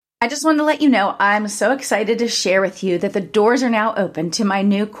I just wanted to let you know I'm so excited to share with you that the doors are now open to my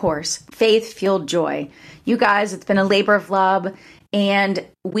new course, Faith Fueled Joy. You guys, it's been a labor of love, and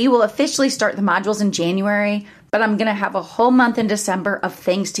we will officially start the modules in January, but I'm going to have a whole month in December of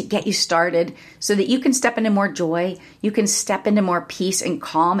things to get you started so that you can step into more joy, you can step into more peace and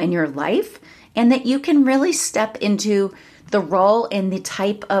calm in your life, and that you can really step into the role and the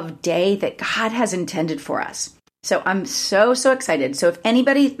type of day that God has intended for us. So I'm so excited. So if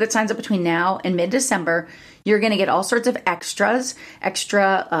anybody that signs up between now and mid-December, you're going to get all sorts of extra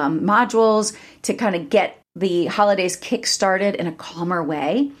modules to kind of get the holidays kick-started in a calmer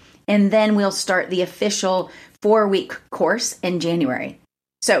way. And then we'll start the official 4-week course in January.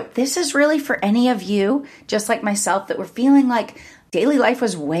 So this is really for any of you, just like myself, that were feeling like daily life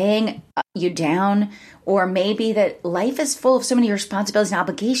was weighing you down, or maybe that life is full of so many responsibilities and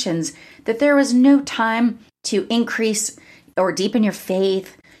obligations that there was no time to increase or deepen your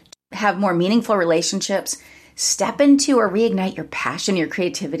faith, have more meaningful relationships, step into or reignite your passion, your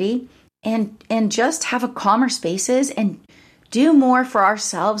creativity, and just have a calmer spaces and do more for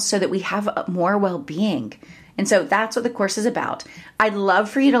ourselves so that we have more well-being. And so that's what the course is about. I'd love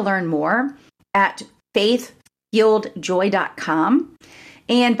for you to learn more at faithfueledjoy.com.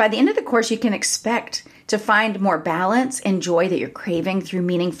 And by the end of the course, you can expect to find more balance and joy that you're craving through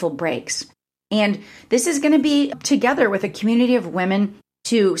meaningful breaks. And this is going to be together with a community of women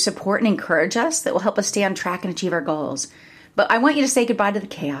to support and encourage us that will help us stay on track and achieve our goals. But I want you to say goodbye to the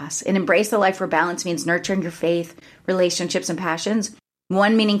chaos and embrace the life where balance means nurturing your faith, relationships, and passions,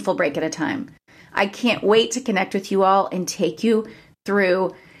 one meaningful break at a time. I can't wait to connect with you all and take you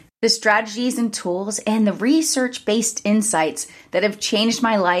through the strategies and tools and the research-based insights that have changed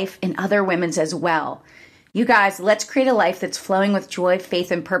my life and other women's as well. You guys, let's create a life that's flowing with joy,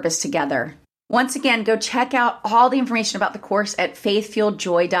 faith, and purpose together. Once again, go check out all the information about the course at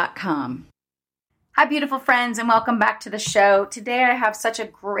faithfueledjoy.com. Hi, beautiful friends, and welcome back to the show. Today, I have such a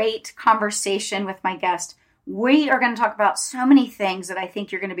great conversation with my guest. We are going to talk about so many things that I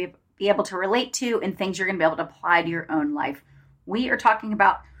think you're going to be able to relate to and things you're going to be able to apply to your own life. We are talking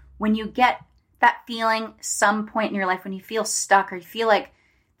about when you get that feeling some point in your life when you feel stuck or you feel like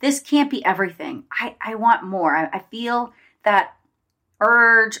this can't be everything. I want more. I feel that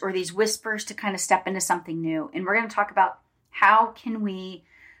urge or these whispers to kind of step into something new. And we're going to talk about how can we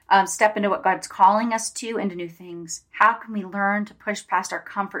step into what God's calling us to, into new things. How can we learn to push past our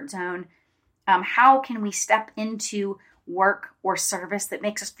comfort zone? How can we step into work or service that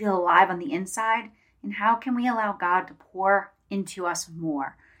makes us feel alive on the inside? And how can we allow God to pour into us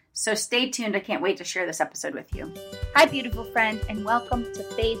more? So stay tuned. I can't wait to share this episode with you. Hi, beautiful friend, and welcome to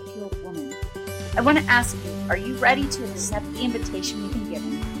Faith Fueled Woman. I want to ask you, are you ready to accept the invitation you've been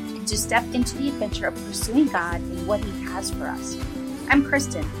given and to step into the adventure of pursuing God and what He has for us? I'm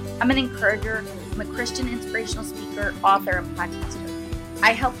Kristen. I'm an encourager. I'm a Christian inspirational speaker, author, and podcaster.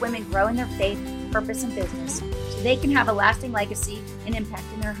 I help women grow in their faith, purpose, and business so they can have a lasting legacy and impact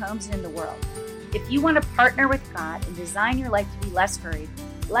in their homes and in the world. If you want to partner with God and design your life to be less hurried,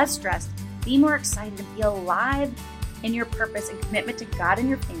 less stressed, be more excited, and feel alive in your purpose and commitment to God and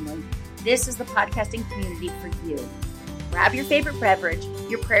your family, this is the podcasting community for you. Grab your favorite beverage,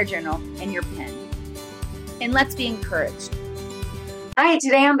 your prayer journal, and your pen. And let's be encouraged. Hi,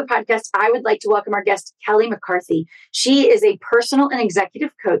 today on the podcast, I would like to welcome our guest, Kelly McCarthy. She is a personal and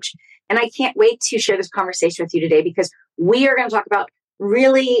executive coach, and I can't wait to share this conversation with you today because we are going to talk about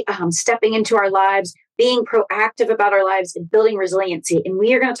really stepping into our lives, being proactive about our lives, and building resiliency. And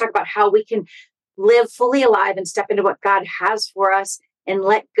we are going to talk about how we can live fully alive and step into what God has for us and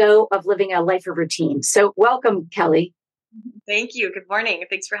let go of living a life of routine. So welcome, Kelly. Thank you. Good morning.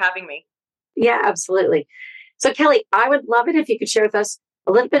 Thanks for having me. Yeah, absolutely. So Kelly, I would love it if you could share with us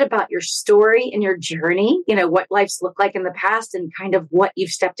a little bit about your story and your journey, what life's looked like in the past and kind of what you've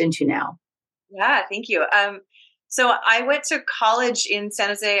stepped into now. Yeah, thank you. So I went to college in San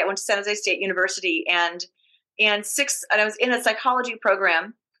Jose. I went to San Jose State University and I was in a psychology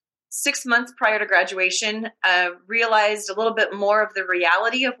program. 6 months prior to graduation, realized a little bit more of the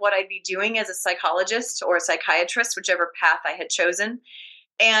reality of what I'd be doing as a psychologist or a psychiatrist, whichever path I had chosen,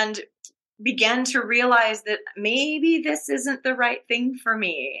 and began to realize that maybe this isn't the right thing for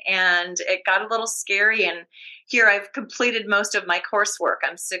me. And it got a little scary. And here I've completed most of my coursework.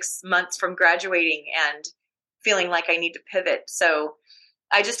 I'm 6 months from graduating and feeling like I need to pivot. So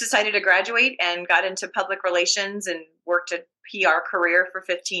I just decided to graduate and got into public relations and worked a PR career for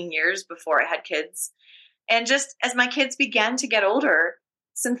 15 years before I had kids. And just as my kids began to get older,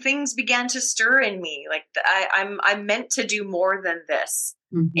 some things began to stir in me. Like I'm meant to do more than this.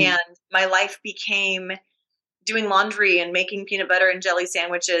 Mm-hmm. And my life became doing laundry and making peanut butter and jelly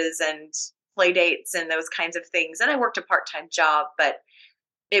sandwiches and play dates and those kinds of things. And I worked a part-time job, but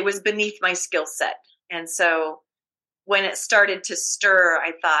it was beneath my skill set. And so when it started to stir,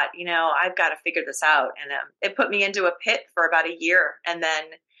 I thought, I've got to figure this out. And it put me into a pit for about a year. And then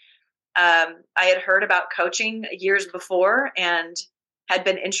I had heard about coaching years before and had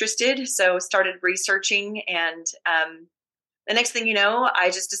been interested. So started researching. And the next thing you know,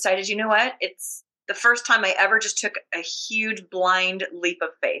 I just decided, you know what? It's the first time I ever just took a huge blind leap of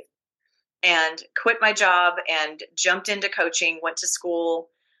faith and quit my job and jumped into coaching, went to school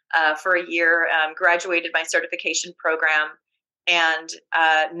for a year, graduated my certification program, and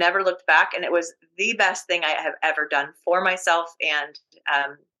never looked back. And it was the best thing I have ever done for myself and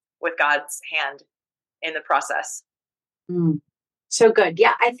with God's hand in the process. So good.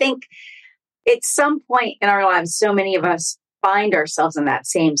 Yeah, I think at some point in our lives, so many of us find ourselves in that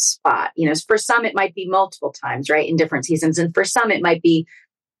same spot. For some, it might be multiple times, right, in different seasons. And for some, it might be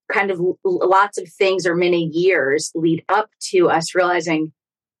kind of lots of things or many years lead up to us realizing,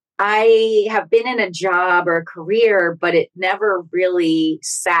 I have been in a job or a career, but it never really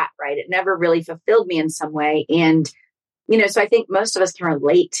sat right. It never really fulfilled me in some way. And, so I think most of us can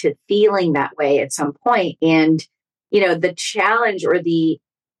relate to feeling that way at some point. And, the challenge or the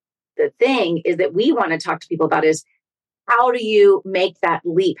thing is that we want to talk to people about is, how do you make that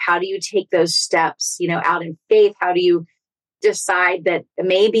leap? How do you take those steps, out in faith? How do you decide that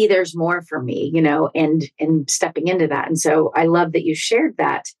maybe there's more for me, and stepping into that? And so I love that you shared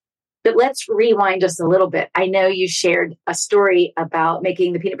that. But let's rewind just a little bit. I know you shared a story about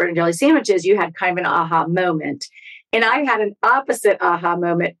making the peanut butter and jelly sandwiches. You had kind of an aha moment. And I had an opposite aha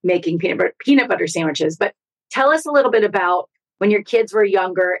moment making peanut butter sandwiches. But tell us a little bit about when your kids were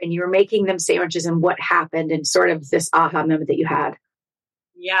younger and you were making them sandwiches and what happened and sort of this aha moment that you had.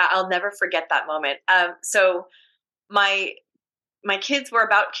 Yeah, I'll never forget that moment. So my kids were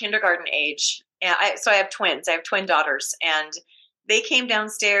about kindergarten age. And I have twins. I have twin daughters. And they came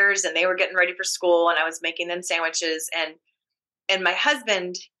downstairs and they were getting ready for school and I was making them sandwiches. And my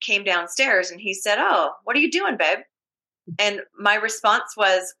husband came downstairs and he said, "Oh, what are you doing, babe?" And my response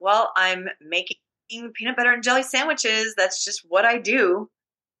was, "Well, I'm making peanut butter and jelly sandwiches. That's just what I do."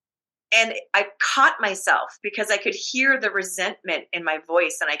 And I caught myself because I could hear the resentment in my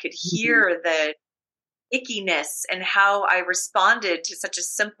voice and I could hear the ickiness and how I responded to such a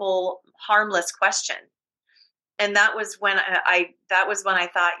simple, harmless question. And that was when I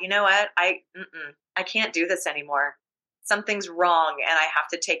thought, you know what, I can't do this anymore. Something's wrong, and I have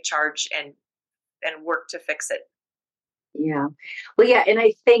to take charge and work to fix it. Yeah, well, yeah, and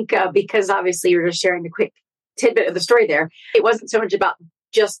I think because obviously you're just sharing the quick tidbit of the story there, it wasn't so much about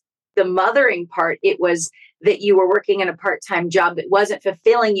just the mothering part. It was that you were working in a part-time job that wasn't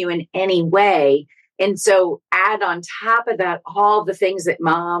fulfilling you in any way. And so add on top of that, all the things that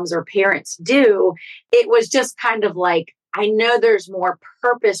moms or parents do, it was just kind of like, I know there's more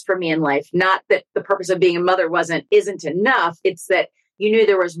purpose for me in life. Not that the purpose of being a mother isn't enough. It's that you knew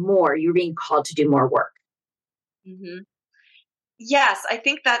there was more. You were being called to do more work. Mm-hmm. Yes, I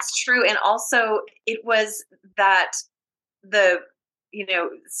think that's true. And also it was that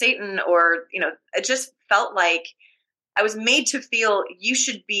Satan it just felt like I was made to feel you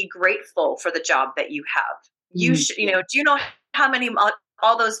should be grateful for the job that you have. You should, do you know how many,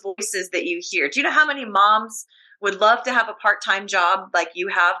 all those voices that you hear, do you know how many moms would love to have a part-time job like you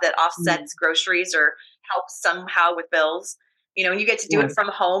have that offsets groceries or helps somehow with bills, and you get to do it from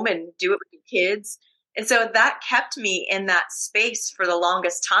home and do it with your kids. And so that kept me in that space for the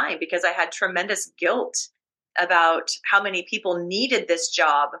longest time because I had tremendous guilt about how many people needed this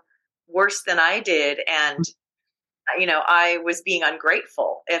job worse than I did. And I was being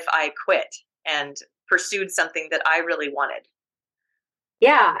ungrateful if I quit and pursued something that I really wanted.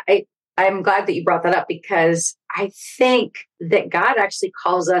 Yeah, I'm glad that you brought that up because I think that God actually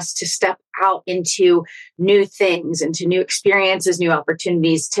calls us to step out into new things, into new experiences, new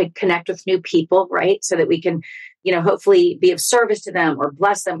opportunities to connect with new people, right? So that we can, hopefully be of service to them or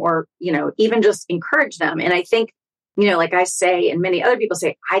bless them or, even just encourage them. And I think, like I say, and many other people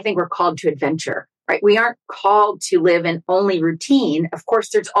say, I think we're called to adventure. Right? We aren't called to live in only routine. Of course,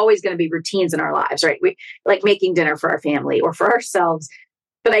 there's always going to be routines in our lives, right? We like making dinner for our family or for ourselves.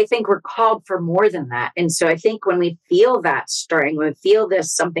 But I think we're called for more than that. And so I think when we feel that stirring, when we feel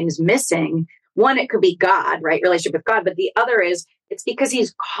this, something's missing, one, it could be God, right? Relationship with God. But the other is it's because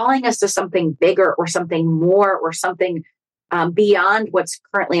he's calling us to something bigger or something more or something beyond what's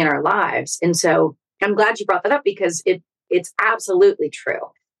currently in our lives. And so I'm glad you brought that up because it's absolutely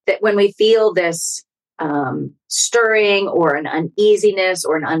true that when we feel this stirring or an uneasiness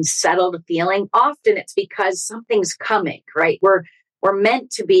or an unsettled feeling, often it's because something's coming, right? We're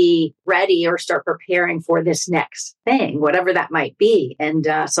meant to be ready or start preparing for this next thing, whatever that might be. And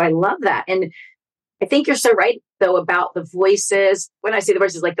so I love that. And I think you're so right, though, about the voices. When I say the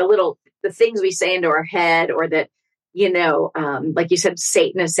voices, like the things we say into our head, or that, like you said,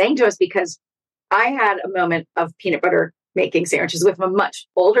 Satan is saying to us, because I had a moment of peanut butter making sandwiches with a much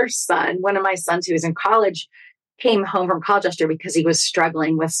older son. One of my sons who was in college came home from college last year because he was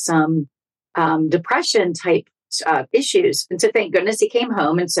struggling with some depression type issues. And so thank goodness he came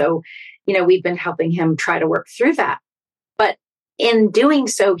home. And so, we've been helping him try to work through that. But in doing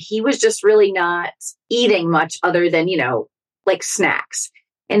so, he was just really not eating much other than, like snacks.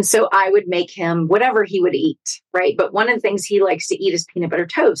 And so I would make him whatever he would eat, right? But one of the things he likes to eat is peanut butter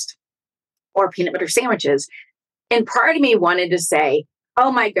toast or peanut butter sandwiches. And part of me wanted to say,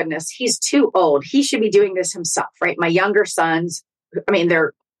 oh my goodness, he's too old. He should be doing this himself, right? My younger sons,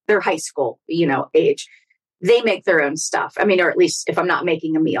 they're high school, age. They make their own stuff. Or at least if I'm not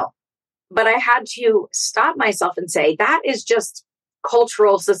making a meal. But I had to stop myself and say, that is just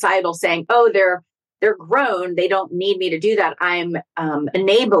cultural, societal saying, oh, they're grown. They don't need me to do that. I'm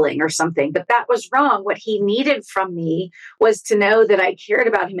enabling or something. But that was wrong. What he needed from me was to know that I cared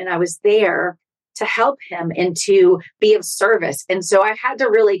about him and I was there to help him and to be of service. And so I had to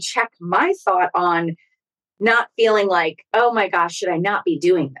really check my thought on not feeling like, oh my gosh, should I not be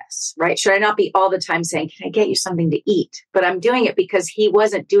doing this, right? Should I not be all the time saying, can I get you something to eat? But I'm doing it because he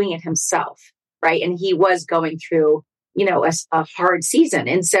wasn't doing it himself, right? And he was going through, a hard season.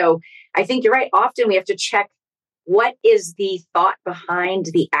 And so I think you're right. Often we have to check what is the thought behind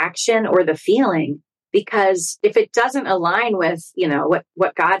the action or the feeling, because if it doesn't align with,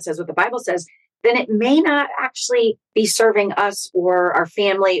 what God says, what the Bible says, then it may not actually be serving us or our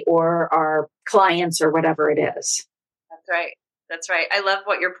family or our clients or whatever it is. That's right. That's right. I love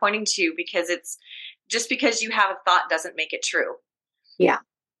what you're pointing to, because it's just because you have a thought doesn't make it true. Yeah.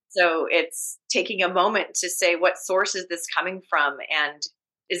 So it's taking a moment to say, what source is this coming from? And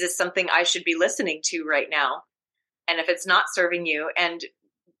is this something I should be listening to right now? And if it's not serving you, and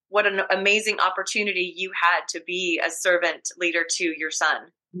what an amazing opportunity you had to be a servant leader to your son.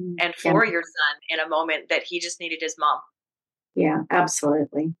 And for your son in a moment that he just needed his mom. Yeah,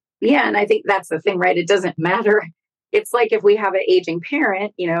 absolutely. Yeah. And I think that's the thing, right? It doesn't matter. It's like if we have an aging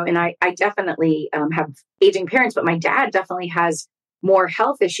parent, and I definitely have aging parents, but my dad definitely has more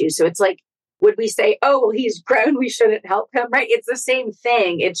health issues. So it's like, would we say, oh, well, he's grown, we shouldn't help him, right? It's the same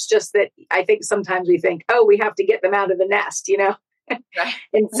thing. It's just that I think sometimes we think, oh, we have to get them out of the nest, Right.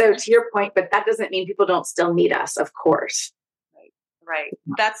 And so to your point, but that doesn't mean people don't still need us, of course. Right.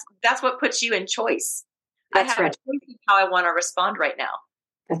 That's what puts you in choice. That's I have right. a choice of how I want to respond right now.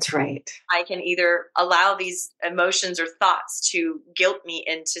 That's right. I can either allow these emotions or thoughts to guilt me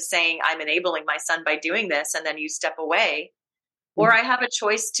into saying I'm enabling my son by doing this, and then you step away, or I have a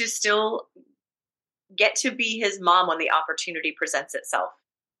choice to still get to be his mom when the opportunity presents itself.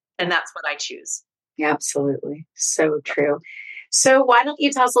 And that's what I choose. Yeah, absolutely. So true. So why don't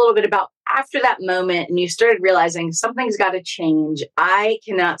you tell us a little bit about after that moment and you started realizing something's got to change. I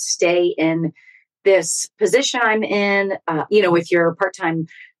cannot stay in this position I'm in, with your part-time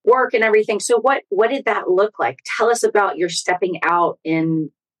work and everything. So what did that look like? Tell us about your stepping out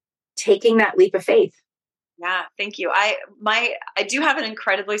in taking that leap of faith. Yeah, thank you. I do have an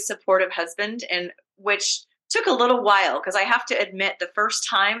incredibly supportive husband, and which took a little while, because I have to admit, the first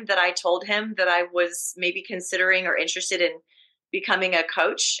time that I told him that I was maybe considering or interested in becoming a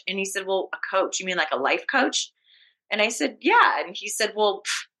coach. And he said, well, a coach, you mean like a life coach? And I said, yeah. And he said, well,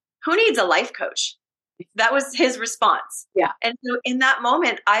 who needs a life coach? That was his response. Yeah. And so in that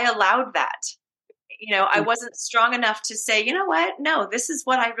moment, I allowed that. I wasn't strong enough to say, you know what? No, this is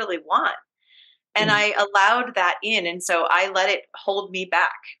what I really want. And I allowed that in. And so I let it hold me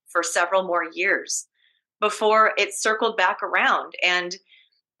back for several more years before it circled back around. And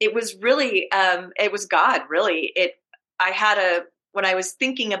it was really, it was God, really. When I was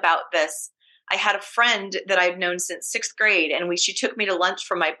thinking about this, I had a friend that I'd known since sixth grade, and she took me to lunch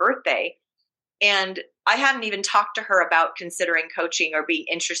for my birthday. And I hadn't even talked to her about considering coaching or being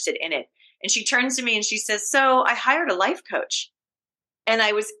interested in it. And she turns to me and she says, so I hired a life coach. And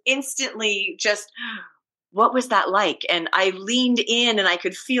I was instantly just, what was that like? And I leaned in and I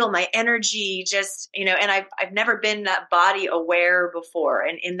could feel my energy just, and I've never been that body aware before.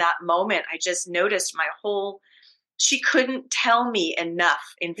 And in that moment, I just noticed she couldn't tell me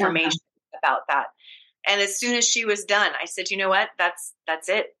enough information about that. And as soon as she was done, I said, you know what? That's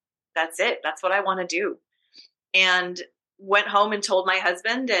it. That's it. That's what I want to do. And went home and told my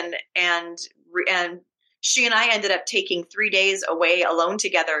husband and she and I ended up taking 3 days away alone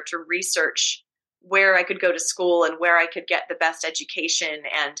together to research where I could go to school and where I could get the best education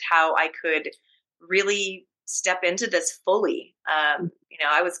and how I could really step into this fully.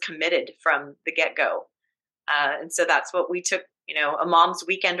 I was committed from the get-go. And so that's what we took, a mom's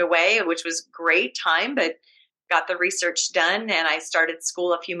weekend away, which was great time, but got the research done and I started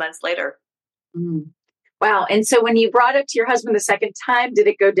school a few months later. Mm. Wow. And so when you brought it to your husband the second time, did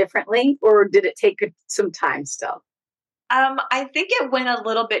it go differently or did it take some time still? I think it went a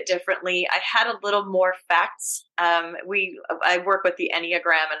little bit differently. I had a little more facts. I work with the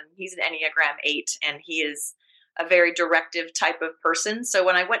Enneagram and he's an Enneagram 8 and he is a very directive type of person. So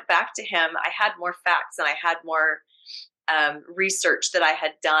when I went back to him, I had more facts and I had more research that I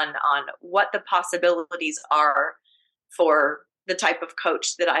had done on what the possibilities are for the type of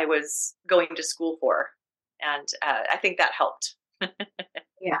coach that I was going to school for. And I think that helped.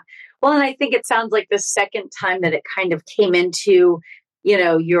 Yeah. Well, and I think it sounds like the second time that it kind of came into,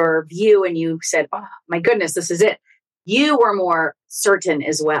 your view and you said, oh my goodness, this is it. You were more certain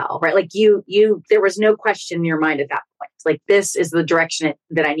as well, right? Like there was no question in your mind at that point. Like, this is the direction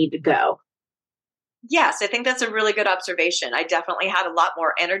that I need to go. Yes, I think that's a really good observation. I definitely had a lot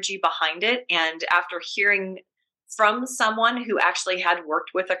more energy behind it. And after hearing from someone who actually had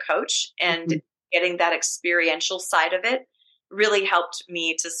worked with a coach and getting that experiential side of it really helped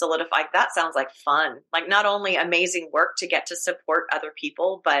me to solidify that sounds like fun. Like, not only amazing work to get to support other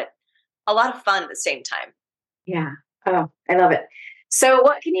people, but a lot of fun at the same time. Yeah. Oh, I love it. So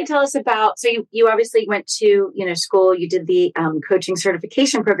what can you tell us about, so you obviously went to, school, you did the coaching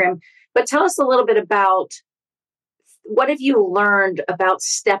certification program, but tell us a little bit about what have you learned about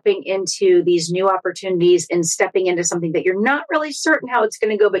stepping into these new opportunities and stepping into something that you're not really certain how it's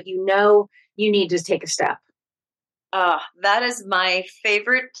going to go, but you need to take a step. That is my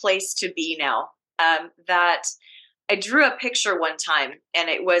favorite place to be now. That I drew a picture one time and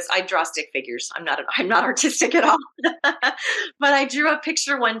I draw stick figures. I'm not artistic at all, but I drew a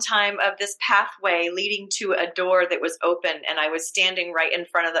picture one time of this pathway leading to a door that was open and I was standing right in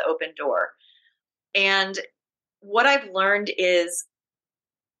front of the open door. And what I've learned is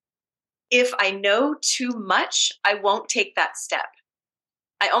if I know too much, I won't take that step.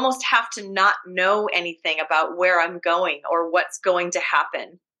 I almost have to not know anything about where I'm going or what's going to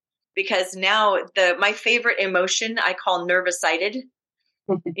happen. Because now my favorite emotion I call nervous-sighted.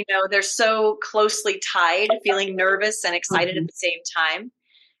 They're so closely tied, feeling nervous and excited at the same time.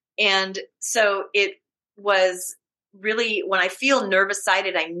 And so it was really, when I feel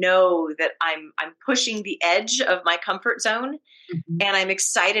nervous-sighted, I know that I'm pushing the edge of my comfort zone and I'm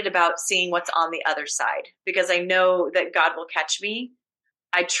excited about seeing what's on the other side because I know that God will catch me.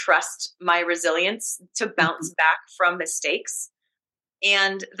 I trust my resilience to bounce back from mistakes.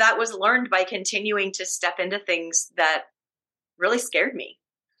 And that was learned by continuing to step into things that really scared me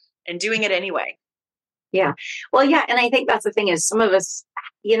and doing it anyway. Yeah. Well, yeah. And I think that's the thing is some of us,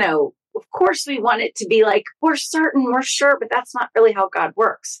 of course we want it to be like, we're certain, we're sure, but that's not really how God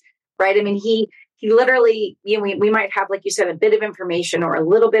works. Right. I mean, he literally, we might have, like you said, a bit of information or a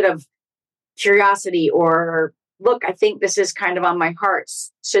little bit of curiosity or look, I think this is kind of on my heart.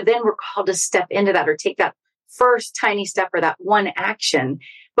 So then we're called to step into that or take that first tiny step or that one action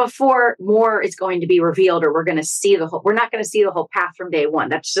before more is going to be revealed or we're not going to see the whole path from day one.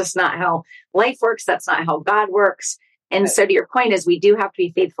 That's just not how life works. That's not how God works. And so to your point is we do have to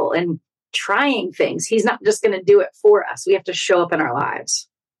be faithful in trying things. He's not just going to do it for us. We have to show up in our lives.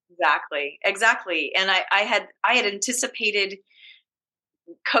 Exactly. And I had anticipated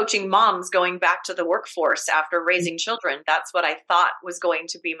coaching moms going back to the workforce after raising children. That's what I thought was going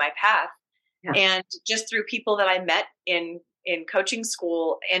to be my path. Yeah. And just through people that I met in coaching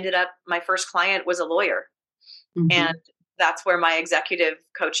school, ended up my first client was a lawyer. And that's where my executive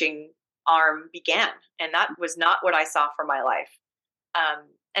coaching arm began. And that was not what I saw for my life.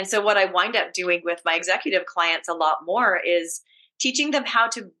 And so what I wind up doing with my executive clients a lot more is teaching them how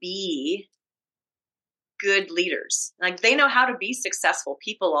to be good leaders. Like they know how to be successful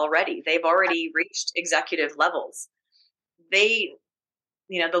people already. They've already reached executive levels. The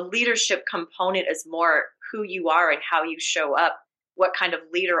leadership component is more who you are and how you show up. What kind of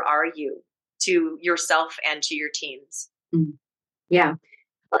leader are you to yourself and to your teams? Yeah.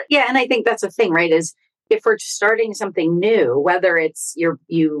 Yeah. And I think that's the thing, right? Is if we're starting something new, whether it's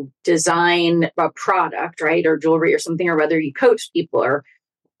you design a product, right? Or jewelry or something, or whether you coach people, or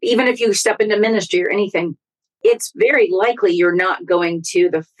even if you step into ministry or anything, it's very likely you're not going to,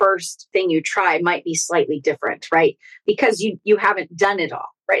 the first thing you try might be slightly different, right? Because you haven't done it all,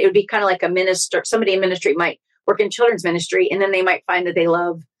 right? It would be kind of like a minister, somebody in ministry might work in children's ministry, and then they might find that they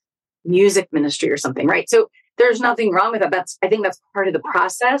love music ministry or something, right? So there's nothing wrong with that. I think that's part of the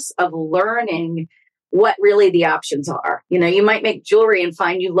process of learning what really the options are. You might make jewelry and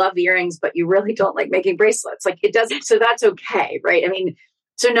find you love earrings, but you really don't like making bracelets. Like it doesn't, so that's okay, right? I mean,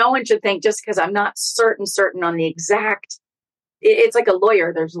 so no one should think just because I'm not certain on the exact, it's like a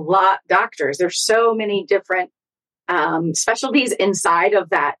lawyer. There's a lot doctors. There's so many different specialties inside of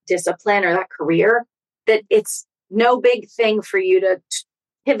that discipline or that career that it's no big thing for you to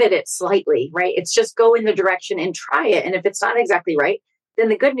pivot it slightly, right? It's just go in the direction and try it. And if it's not exactly right, then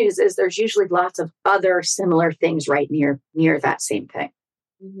the good news is there's usually lots of other similar things right near that same thing.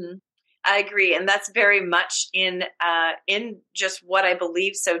 Mm-hmm. I agree. And that's very much in just what I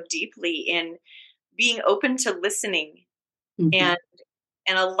believe so deeply in being open to listening and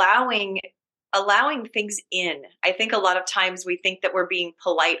allowing things in. I think a lot of times we think that we're being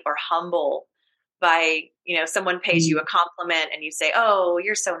polite or humble by, someone pays you a compliment and you say, "Oh,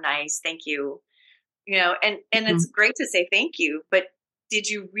 you're so nice. Thank you." And it's great to say thank you, but did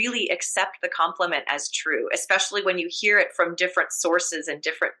you really accept the compliment as true? Especially when you hear it from different sources and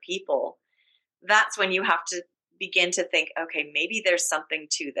different people. That's when you have to begin to think, okay, maybe there's something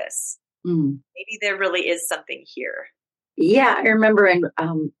to this. Maybe there really is something here. Yeah, I remember in,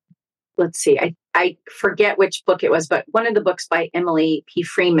 let's see, I forget which book it was, but one of the books by Emily P.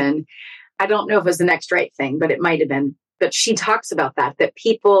 Freeman, I don't know if it was The Next Right Thing, but it might have been. But she talks about that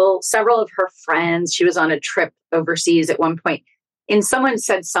people, several of her friends, she was on a trip overseas at one point, and someone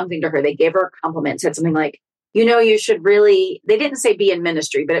said something to her. They gave her a compliment, said something like, you should really, they didn't say be in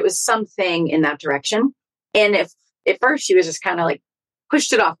ministry, but it was something in that direction. And if at first she was just kind of like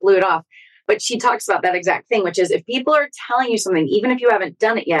pushed it off, blew it off. But she talks about that exact thing, which is if people are telling you something, even if you haven't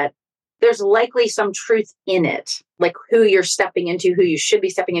done it yet, there's likely some truth in it, like who you're stepping into, who you should be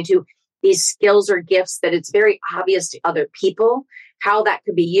stepping into, these skills or gifts that it's very obvious to other people how that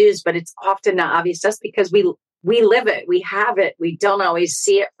could be used, but it's often not obvious to us because we live it, we have it, we don't always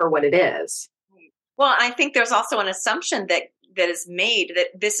see it for what it is. Well, I think there's also an assumption that is made that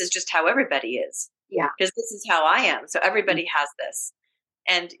this is just how everybody is. Yeah. Because this is how I am. So everybody has this.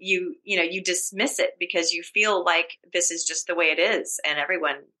 And you dismiss it because you feel like this is just the way it is and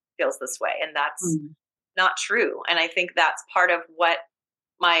everyone feels this way. And that's not true. And I think that's part of what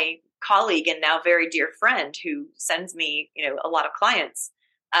my colleague and now very dear friend who sends me, a lot of clients,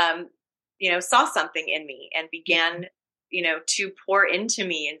 saw something in me and began, to pour into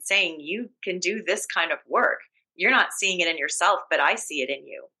me and saying, you can do this kind of work. You're not seeing it in yourself, but I see it in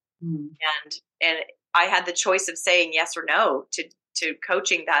you. And I had the choice of saying yes or no to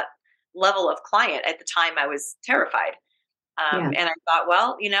coaching that level of client. At the time I was terrified. And I thought,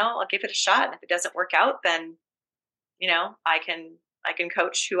 well, I'll give it a shot. And if it doesn't work out, then, I can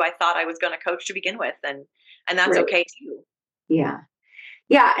coach who I thought I was going to coach to begin with. And that's okay too. Yeah.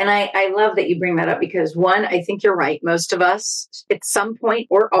 Yeah. And I love that you bring that up because one, I think you're right. Most of us at some point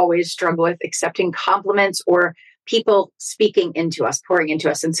or always struggle with accepting compliments or people speaking into us, pouring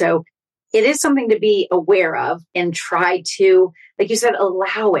into us. And so it is something to be aware of and try to, like you said,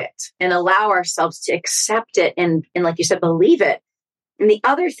 allow it and allow ourselves to accept it. And like you said, believe it. And the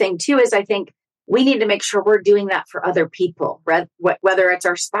other thing too, is I think we need to make sure we're doing that for other people, right? Whether it's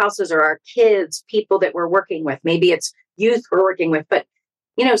our spouses or our kids, people that we're working with, maybe it's youth we're working with, but,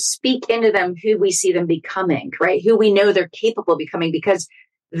 speak into them who we see them becoming, right? Who we know they're capable of becoming, because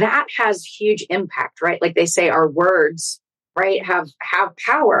that has huge impact, right? Like they say, our words, right, have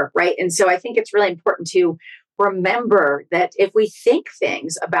power, right? And so I think it's really important to remember that if we think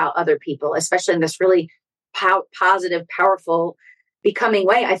things about other people, especially in this really positive, powerful, becoming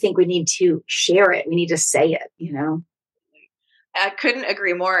way, I think we need to share it. We need to say it, I couldn't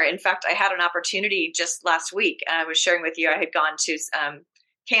agree more. In fact, I had an opportunity just last week. I was sharing with you, I had gone to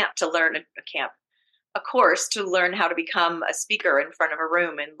camp to learn a course to learn how to become a speaker in front of a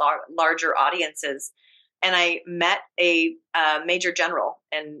room in larger audiences. And I met a major general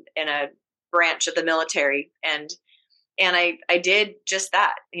in a branch of the military. And I did just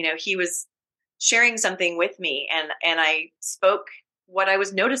that. He was sharing something with me and I spoke what I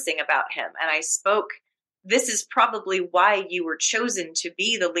was noticing about him. And I spoke, this is probably why you were chosen to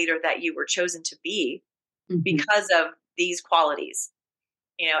be the leader that you were chosen to be, because of these qualities.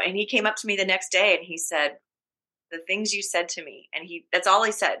 And he came up to me the next day and he said, the things you said to me, and that's all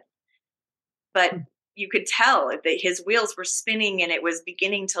he said. But you could tell that his wheels were spinning and it was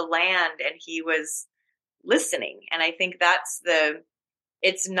beginning to land and he was listening. And I think that's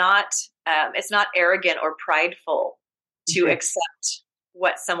it's not arrogant or prideful to accept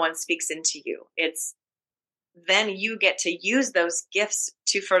what someone speaks into you. It's then you get to use those gifts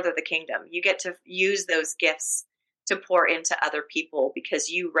to further the kingdom. You get to use those gifts to pour into other people because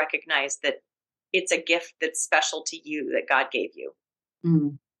you recognize that it's a gift that's special to you that God gave you.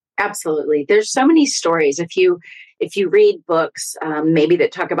 Mm, absolutely. There's so many stories. If you read books, maybe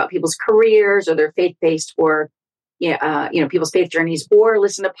that talk about people's careers or their faith-based or people's faith journeys, or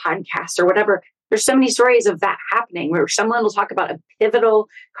listen to podcasts or whatever. There's so many stories of that happening where someone will talk about a pivotal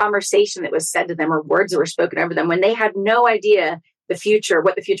conversation that was said to them or words that were spoken over them when they had no idea what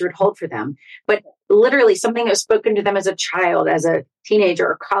the future would hold for them. But literally something that was spoken to them as a child, as a teenager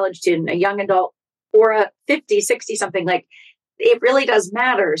or college student, a young adult, or a 50, 60 something, like it really does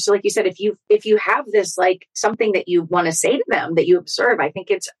matter. So like you said, if you have this, like something that you want to say to them that you observe, I think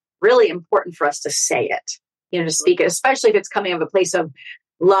it's really important for us to say it, to speak it, especially if it's coming of a place of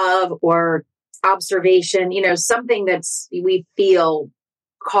love or observation, something we feel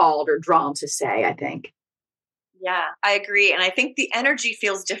called or drawn to say, I think. Yeah, I agree. And I think the energy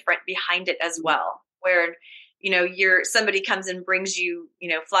feels different behind it as well, where, somebody comes and brings you,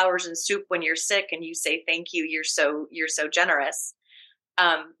 flowers and soup when you're sick and you say, thank you. You're so generous.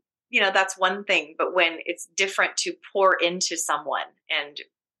 That's one thing, but when it's different to pour into someone and,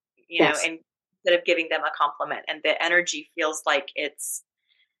 Yes. and instead of giving them a compliment, and the energy feels like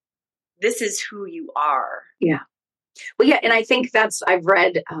this is who you are. Yeah. Well, yeah. And I think I've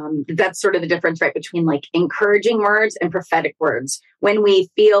read, that's sort of the difference, right, between like encouraging words and prophetic words. When we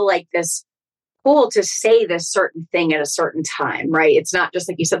feel like this pull to say this certain thing at a certain time, right? It's not just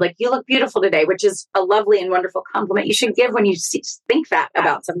like you said, like, you look beautiful today, which is a lovely and wonderful compliment you should give when you think that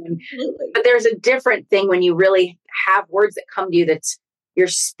about someone. Absolutely. But there's a different thing when you really have words that come to you you're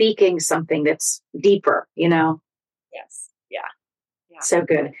speaking something that's deeper, Yes. Yeah. So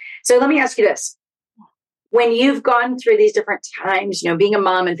good. So let me ask you this. When you've gone through these different times, being a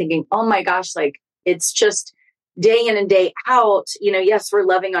mom and thinking, oh my gosh, like it's just day in and day out, yes, we're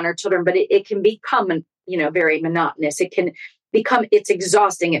loving on our children, but it can become, very monotonous. It can become, it's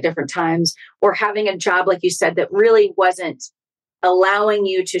exhausting at different times, or having a job, like you said, that really wasn't allowing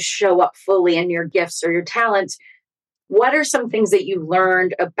you to show up fully in your gifts or your talents. What are some things that you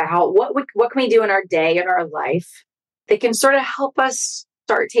learned about what can we do in our day, in our life that can sort of help us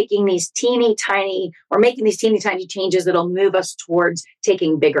start taking these teeny tiny changes that'll move us towards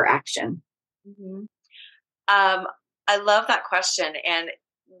taking bigger action? Mm-hmm. I love that question. And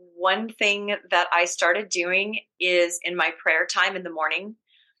one thing that I started doing is in my prayer time in the morning,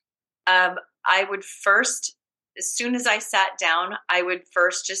 I would first, as soon as I sat down, I would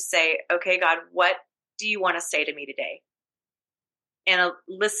first just say, okay, God, what do you want to say to me today? And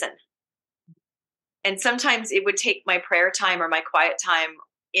listen. And sometimes it would take my prayer time or my quiet time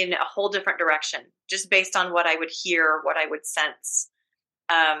in a whole different direction, just based on what I would hear, what I would sense.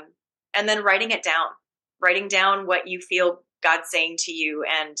 And then writing down what you feel God's saying to you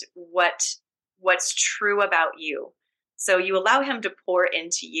and what's true about you. So you allow him to pour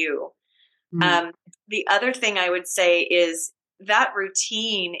into you. The other thing I would say is that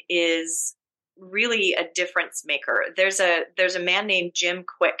routine is really a difference maker. There's a man named Jim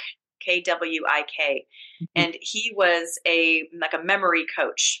Quick, Kwik, and he was a memory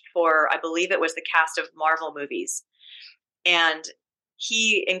coach for, I believe it was the cast of Marvel movies. And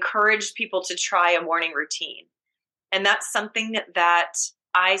he encouraged people to try a morning routine. And that's something that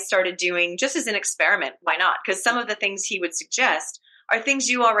I started doing just as an experiment. Why not? Because some of the things he would suggest are things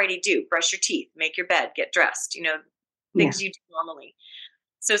you already do. Brush your teeth, make your bed, get dressed, things you do normally.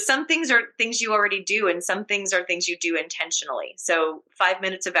 So some things are things you already do, and some things are things you do intentionally. So 5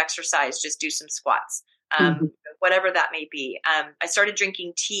 minutes of exercise, just do some squats, whatever that may be. I started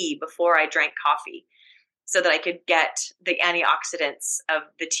drinking tea before I drank coffee so that I could get the antioxidants of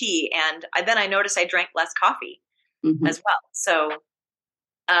the tea. And then I noticed I drank less coffee as well. So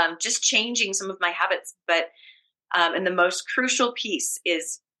just changing some of my habits. But and the most crucial piece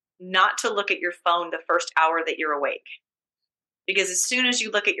is not to look at your phone the first hour that you're awake. Because as soon as you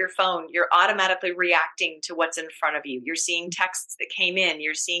look at your phone, you're automatically reacting to what's in front of you. You're seeing texts that came in.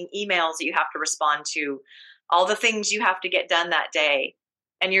 You're seeing emails that you have to respond to, all the things you have to get done that day.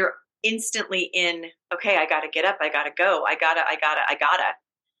 And you're instantly in, okay, I got to get up. I got to go. I gotta.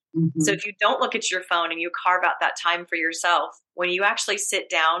 So if you don't look at your phone and you carve out that time for yourself, when you actually sit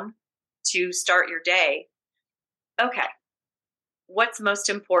down to start your day, okay, what's most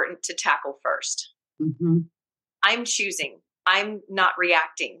important to tackle first? I'm choosing. I'm not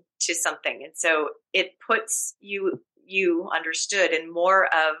reacting to something. And so it puts you understood in more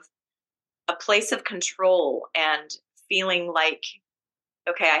of a place of control and feeling like,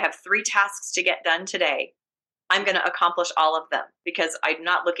 okay, I have 3 tasks to get done today. I'm going to accomplish all of them because I'm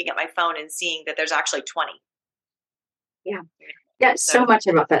not looking at my phone and seeing that there's actually 20. Yeah. Yeah, so much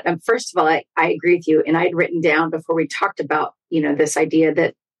about that. And first of all, I agree with you. And I had written down before we talked about, this idea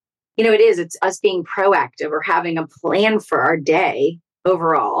that, it's us being proactive or having a plan for our day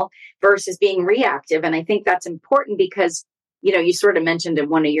overall versus being reactive. And I think that's important because, you sort of mentioned in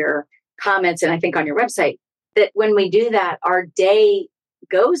one of your comments, and I think on your website, that when we do that, our day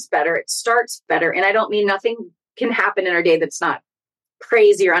goes better, it starts better. And I don't mean nothing can happen in our day that's not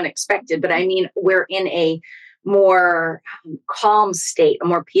crazy or unexpected, but I mean, we're in a more calm state, a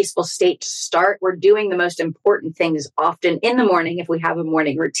more peaceful state to start. We're doing the most important things often in the morning if we have a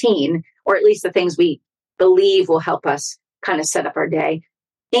morning routine, or at least the things we believe will help us kind of set up our day.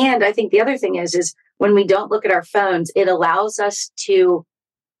 And I think the other thing is when we don't look at our phones, it allows us to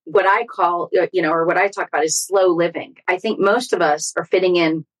what I call, or what I talk about is slow living. I think most of us are fitting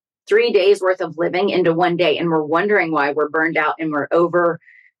in 3 days worth of living into one day, and we're wondering why we're burned out and we're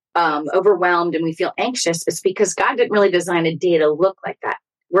overwhelmed and we feel anxious. It's because God didn't really design a day to look like that.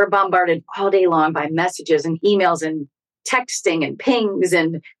 We're bombarded all day long by messages and emails and texting and pings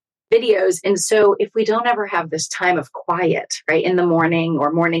and videos. And so if we don't ever have this time of quiet, right, in the morning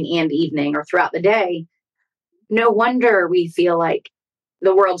or morning and evening or throughout the day, no wonder we feel like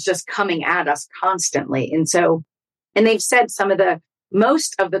the world's just coming at us constantly. And they've said some of the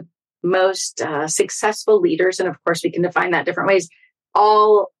most successful leaders, and of course we can define that different ways,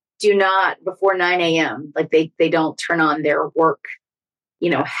 all do not before 9 a.m. Like they don't turn on their work,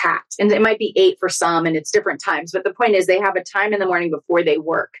 hat. And it might be 8 for some and it's different times. But the point is they have a time in the morning before they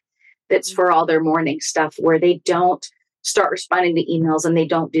work that's for all their morning stuff where they don't start responding to emails and they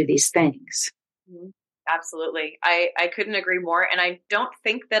don't do these things. Absolutely. I couldn't agree more. And I don't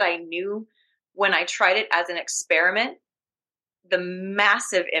think that I knew when I tried it as an experiment, the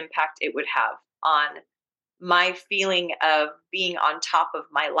massive impact it would have on my feeling of being on top of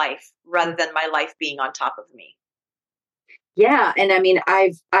my life rather than my life being on top of me. Yeah. And I mean,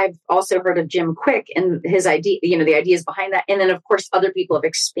 I've also heard of Jim Quick and his idea, the ideas behind that. And then of course, other people have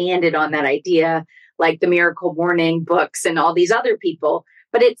expanded on that idea, like the Miracle Morning books and all these other people,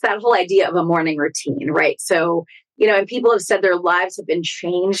 but it's that whole idea of a morning routine, right? So, and people have said their lives have been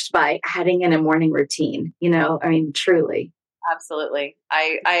changed by adding in a morning routine, truly. Absolutely.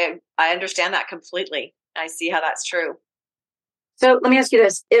 I understand that completely. I see how that's true. So let me ask you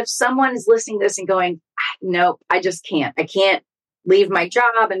this. If someone is listening to this and going, nope, I just can't. I can't leave my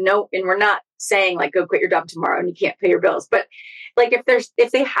job and we're not saying like, go quit your job tomorrow and you can't pay your bills. But like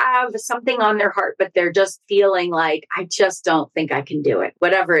if they have something on their heart, but they're just feeling like, I just don't think I can do it,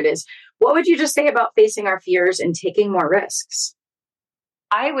 whatever it is, what would you just say about facing our fears and taking more risks?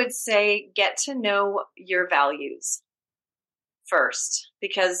 I would say get to know your values first,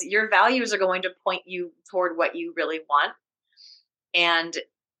 because your values are going to point you toward what you really want. And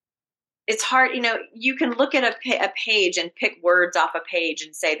it's hard, you can look at a page and pick words off a page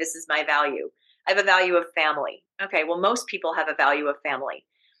and say, this is my value. I have a value of family. Okay, well, most people have a value of family.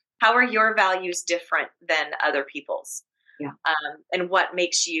 How are your values different than other people's? Yeah. And what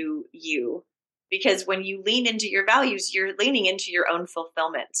makes you you? Because when you lean into your values, you're leaning into your own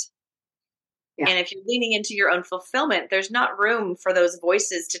fulfillment. Yeah. And if you're leaning into your own fulfillment, there's not room for those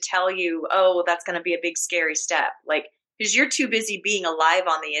voices to tell you, oh, that's going to be a big, scary step. Like, because you're too busy being alive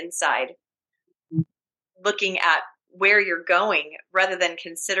on the inside, looking at where you're going rather than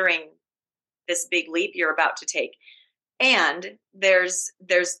considering this big leap you're about to take. And there's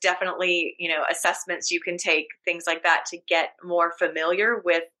definitely, assessments you can take, things like that, to get more familiar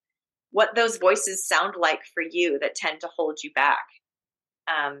with what those voices sound like for you that tend to hold you back.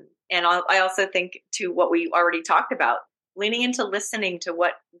 And I also think, to what we already talked about, leaning into listening to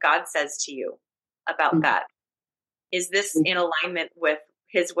what God says to you about that. Is this in alignment with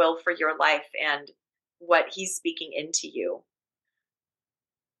his will for your life and what he's speaking into you?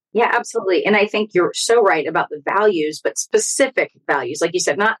 Yeah, absolutely. And I think you're so right about the values, but specific values. Like you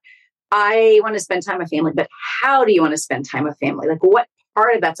said, not, I want to spend time with family, but how do you want to spend time with family? Like what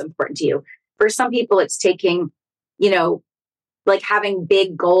part of that's important to you? For some people, it's taking, like having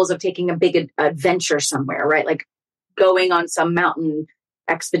big goals of taking a big adventure somewhere, right? Like going on some mountain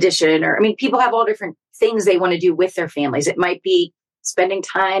expedition, or, people have all different things they want to do with their families. It might be spending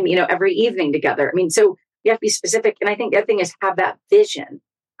time, every evening together. So you have to be specific. And I think the other thing is have that vision.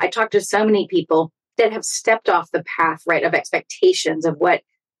 I talk to so many people that have stepped off the path, right, of expectations of what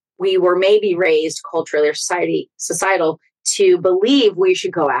we were maybe raised culturally or societal to believe we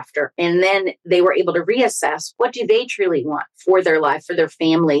should go after. And then they were able to reassess, what do they truly want for their life, for their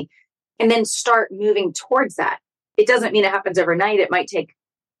family, and then start moving towards that. It doesn't mean it happens overnight. It might take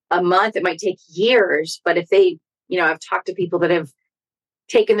a month. It might take years. But if they, I've talked to people that have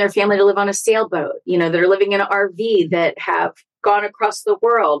taken their family to live on a sailboat, that are living in an RV, that have gone across the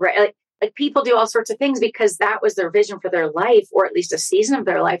world, right? Like people do all sorts of things because that was their vision for their life, or at least a season of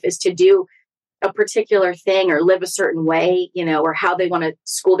their life, is to do a particular thing or live a certain way, or how they want to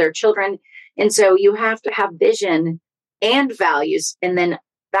school their children. And so you have to have vision and values. And then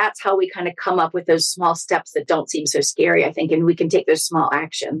that's how we kind of come up with those small steps that don't seem so scary, I think. And we can take those small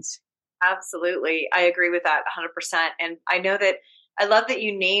actions. Absolutely. I agree with that 100%. And I know that I love that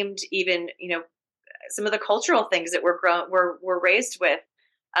you named even, some of the cultural things that we're raised with,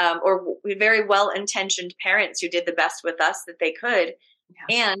 or very well-intentioned parents who did the best with us that they could.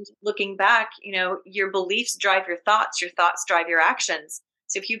 Yeah. And looking back, your beliefs drive your thoughts drive your actions.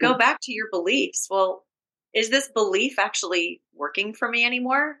 So if you go back to your beliefs, well, is this belief actually working for me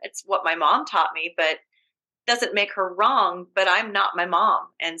anymore? It's what my mom taught me, but doesn't make her wrong, but I'm not my mom.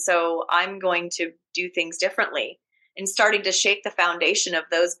 And so I'm going to do things differently. And starting to shape the foundation of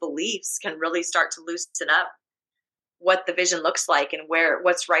those beliefs can really start to loosen up what the vision looks like and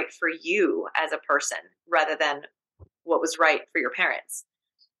what's right for you as a person rather than what was right for your parents.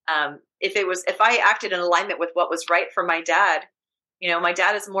 If I acted in alignment with what was right for my dad, my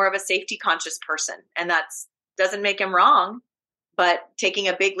dad is more of a safety conscious person, and that doesn't make him wrong, but taking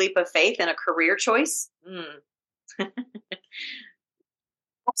a big leap of faith in a career choice.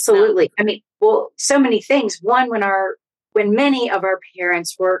 Absolutely. I mean, so many things. One, when many of our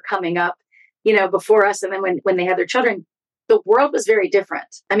parents were coming up, before us, and then when they had their children, the world was very different.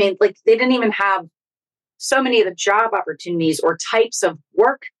 I mean, like they didn't even have so many of the job opportunities or types of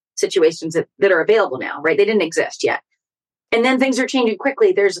work situations that are available now, right? They didn't exist yet. And then things are changing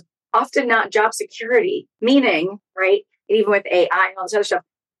quickly. There's often not job security, meaning, right? Even with AI and all this other stuff,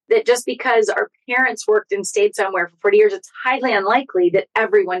 that just because our parents worked and stayed somewhere for 40 years, it's highly unlikely that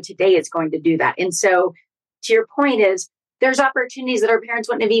everyone today is going to do that. And so to your point is, there's opportunities that our parents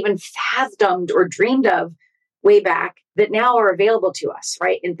wouldn't have even fathomed or dreamed of way back that now are available to us,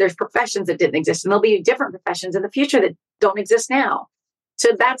 right? And there's professions that didn't exist, and there'll be different professions in the future that don't exist now. So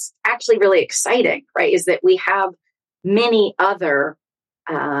that's actually really exciting, right? Is that we have many other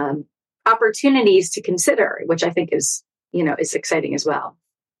opportunities to consider, which I think is exciting as well.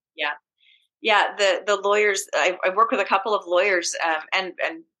 Yeah. Yeah. The lawyers, I work with a couple of lawyers and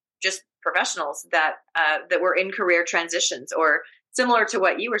just professionals that were in career transitions, or similar to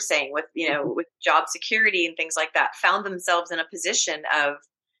what you were saying with, with job security and things like that, found themselves in a position of,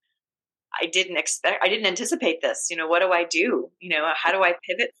 I didn't anticipate this. What do I do? How do I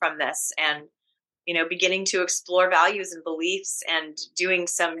pivot from this? And, beginning to explore values and beliefs and doing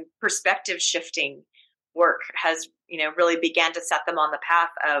some perspective shifting work has, really began to set them on the path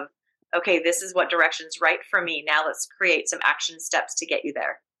of, okay, this is what direction's right for me. Now let's create some action steps to get you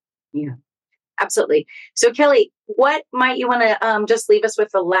there. Yeah, absolutely. So Kelly, what might you want to just leave us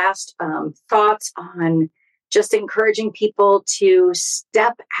with the last thoughts on just encouraging people to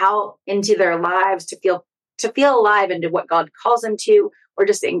step out into their lives, to feel alive into what God calls them to, or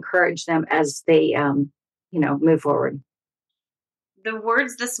just to encourage them as they, move forward? The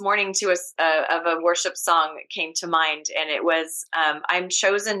words this morning to us of a worship song came to mind, and it was, I'm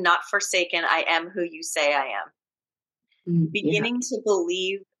chosen, not forsaken. I am who you say I am. Beginning to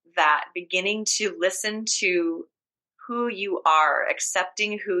believe that, beginning to listen to who you are,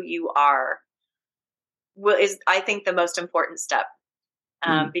 accepting who you are, is, I think, the most important step,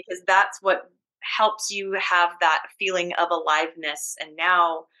 because that's what helps you have that feeling of aliveness. And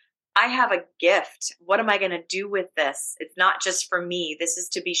now I have a gift. What am I going to do with this? It's not just for me. This is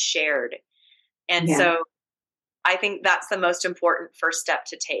to be shared. And so I think that's the most important first step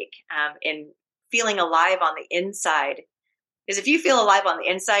to take in feeling alive on the inside. Because if you feel alive on the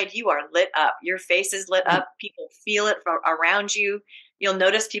inside, you are lit up. Your face is lit up. People feel it from around you. You'll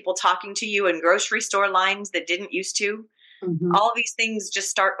notice people talking to you in grocery store lines that didn't used to. Mm-hmm. All of these things just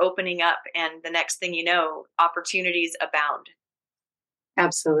start opening up. And the next thing you know, opportunities abound.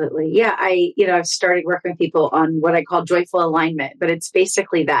 Absolutely. Yeah. I've started working with people on what I call joyful alignment, but it's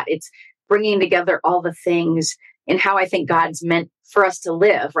basically that. It's bringing together all the things and how I think God's meant for us to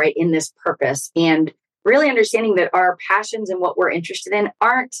live, right, in this purpose, and really understanding that our passions and what we're interested in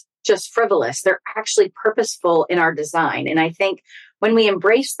aren't just frivolous. They're actually purposeful in our design. And I think when we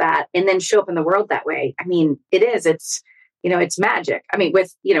embrace that and then show up in the world that way, I mean, it's magic. I mean,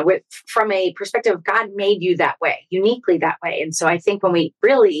 from a perspective of God made you that way, uniquely that way. And so I think when we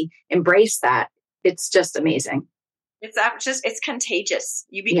really embrace that, it's just amazing. It's contagious.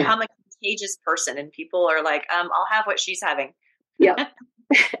 You become a contagious person, and people are like, I'll have what she's having. Yeah,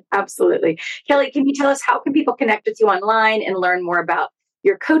 absolutely. Kelly, can you tell us how can people connect with you online and learn more about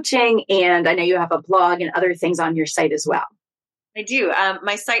your coaching? And I know you have a blog and other things on your site as well. I do.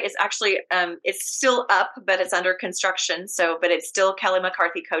 My site is actually, it's still up, but it's under construction. But it's still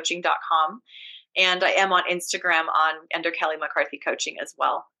kellymccarthycoaching.com. And I am on Instagram under Kelly McCarthy Coaching as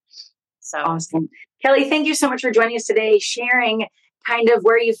well. So awesome. Kelly, thank you so much for joining us today, sharing kind of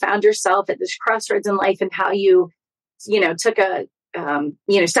where you found yourself at this crossroads in life and how you took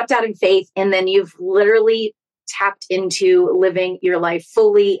stepped out in faith, and then you've literally tapped into living your life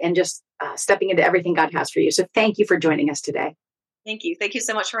fully and just stepping into everything God has for you. So thank you for joining us today. Thank you. Thank you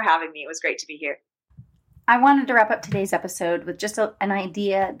so much for having me. It was great to be here. I wanted to wrap up today's episode with just an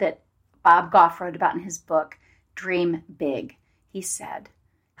idea that Bob Goff wrote about in his book, Dream Big. He said,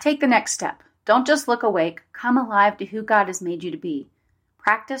 "Take the next step. Don't just look awake. Come alive to who God has made you to be.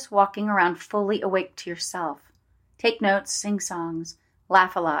 Practice walking around fully awake to yourself. Take notes, sing songs,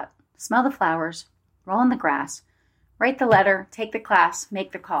 laugh a lot, smell the flowers, roll in the grass, write the letter, take the class,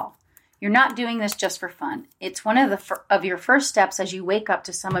 make the call. You're not doing this just for fun. It's one of your first steps as you wake up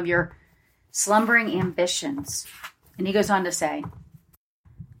to some of your slumbering ambitions." And he goes on to say,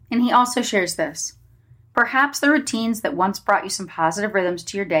 and he also shares this, "Perhaps the routines that once brought you some positive rhythms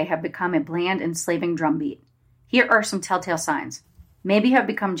to your day have become a bland, enslaving drumbeat. Here are some telltale signs. Maybe you have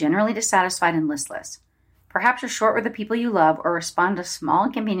become generally dissatisfied and listless. Perhaps you're short with the people you love or respond to small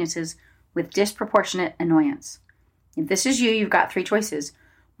inconveniences with disproportionate annoyance. If this is you, you've got 3 choices.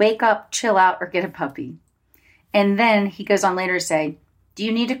 Wake up, chill out, or get a puppy." And then he goes on later to say, "Do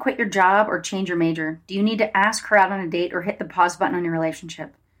you need to quit your job or change your major? Do you need to ask her out on a date or hit the pause button on your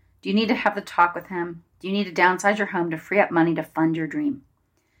relationship? Do you need to have the talk with him? Do you need to downsize your home to free up money to fund your dream?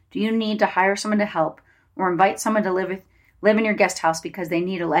 Do you need to hire someone to help or invite someone to live in your guest house because they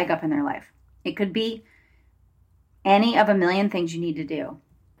need a leg up in their life?" It could be any of a million things you need to do.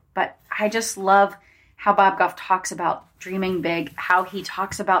 But I just love how Bob Goff talks about dreaming big, how he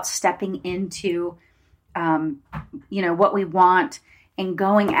talks about stepping into, what we want and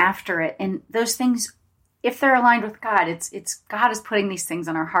going after it. And those things, if they're aligned with God, it's God is putting these things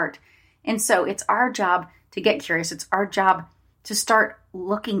on our heart. And so it's our job to get curious. It's our job to start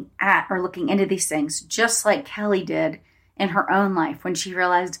looking into these things, just like Kelly did in her own life when she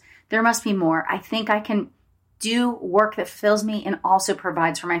realized there must be more. I think I can do work that fills me and also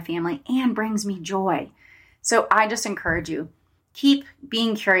provides for my family and brings me joy. So I just encourage you, keep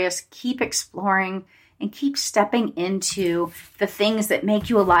being curious, keep exploring, and keep stepping into the things that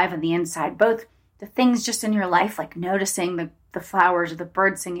make you alive on the inside, both the things just in your life, like noticing the flowers or the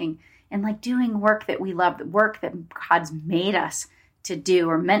birds singing, and like doing work that we love, the work that God's made us to do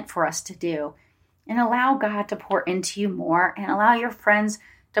or meant for us to do. And allow God to pour into you more, and allow your friends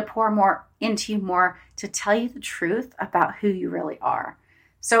to pour more into you more, to tell you the truth about who you really are.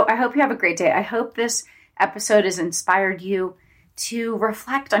 So I hope you have a great day. I hope this episode has inspired you to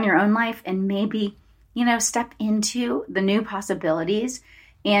reflect on your own life and maybe, step into the new possibilities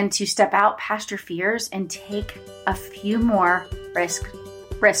and to step out past your fears and take a few more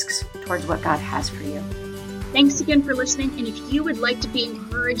risks towards what God has for you. Thanks again for listening. And if you would like to be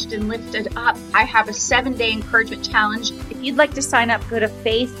encouraged and lifted up, I have a 7-day encouragement challenge. If you'd like to sign up, go to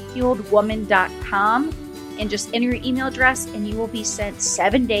faithfueledwoman.com and just enter your email address, and you will be sent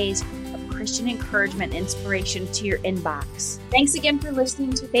 7 days of Christian encouragement and inspiration to your inbox. Thanks again for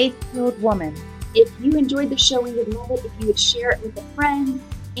listening to Faith Fueled Woman. If you enjoyed the show, we would love it if you would share it with a friend.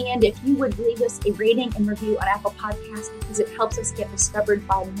 And if you would leave us a rating and review on Apple Podcasts, because it helps us get discovered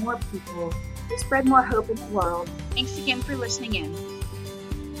by more people to spread more hope in the world. Thanks again for listening in.